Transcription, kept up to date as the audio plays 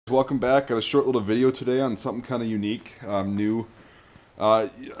Welcome back. Got a short little video today on something kind of unique, new.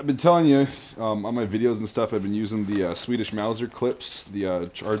 I've been telling you on my videos and stuff, I've been using the Swedish Mauser clips,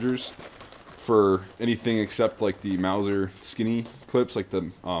 the chargers, for anything except like the Mauser skinny clips, like the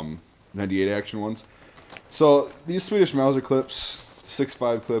 98 action ones. So these Swedish Mauser clips,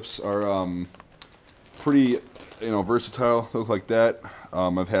 6.5 clips, are pretty, versatile. They look like that.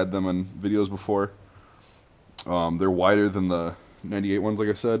 I've had them in videos before. They're wider than the 98 ones, like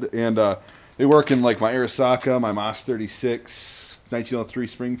I said, and they work in like my Arasaka, my Mas 36, 1903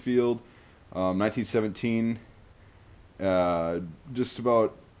 Springfield, 1917, just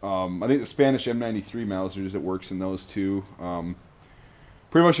about. I think the Spanish M93 Mausers, it works in those too.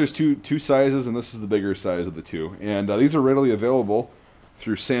 Pretty much there's two sizes, and this is the bigger size of the two. And these are readily available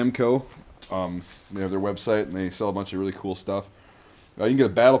through Samco. They have their website, and they sell a bunch of really cool stuff. You can get a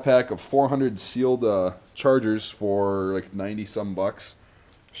battle pack of 400 sealed chargers for like 90-some bucks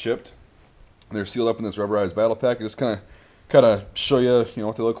shipped. And they're sealed up in this rubberized battle pack. I just kind of show you,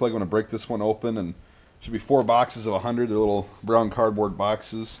 what they look like when I break this one open. And should be 4 boxes of 100. They're little brown cardboard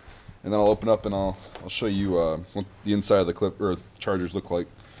boxes. And then I'll open up and I'll show you what the inside of the clip or chargers look like.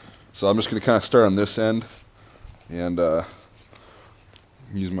 So I'm just going to kind of start on this end and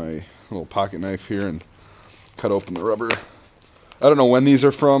use my little pocket knife here and cut open the rubber. I don't know when these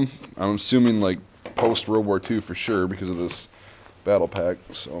are from. I'm assuming like post World War II for sure because of this battle pack.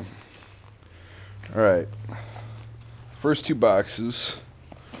 So, all right, first 2 boxes.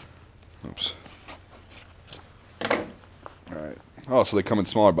 Oops. All right. Oh, so they come in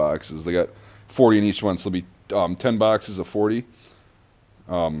smaller boxes. They got 40 in each one, so there'll be 10 boxes of 40.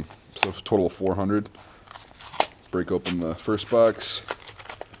 So a total of 400. Break open the first box.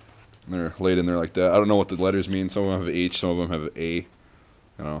 And they're laid in there like that. I don't know what the letters mean. Some of them have H, some of them have A.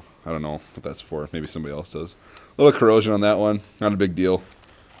 I don't know what that's for. Maybe somebody else does. A little corrosion on that one. Not a big deal.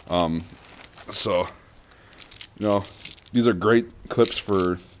 So, these are great clips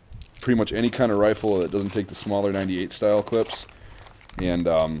for pretty much any kind of rifle that doesn't take the smaller 98 style clips. And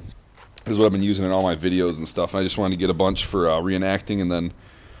this is what I've been using in all my videos and stuff. I just wanted to get a bunch for reenacting, and then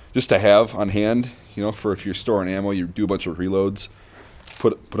just to have on hand, for if you're storing ammo, you do a bunch of reloads.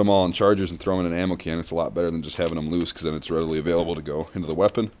 Put them all in chargers and throw them in an ammo can. It's a lot better than just having them loose, because then it's readily available to go into the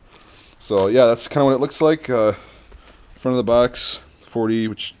weapon. So yeah, that's kind of what it looks like. Front of the box, 40,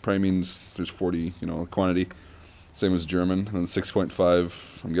 which probably means there's 40, quantity. Same as German. And then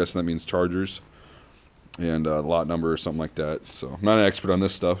 6.5, I'm guessing that means chargers. And the lot number or something like that. So I'm not an expert on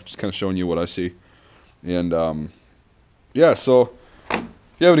this stuff, just kind of showing you what I see. And yeah, so if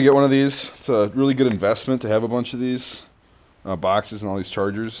you happen to get one of these, it's a really good investment to have a bunch of these boxes and all these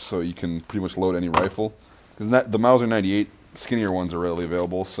chargers, so you can pretty much load any rifle. Because the Mauser 98 skinnier ones are readily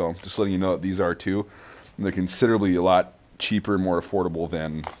available, so just letting you know that these are too. And they're considerably a lot cheaper and more affordable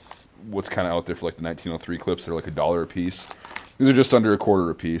than what's kind of out there for like the 1903 clips that are like $1 a piece. These are just under $1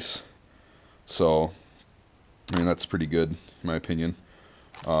 a piece. So, I mean, that's pretty good in my opinion.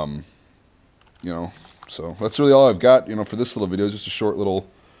 So that's really all I've got, for this little video. Just a short little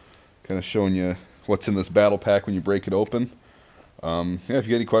kind of showing you what's in this battle pack when you break it open. Yeah, if you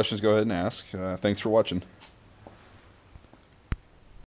get any questions, go ahead and ask. Thanks for watching.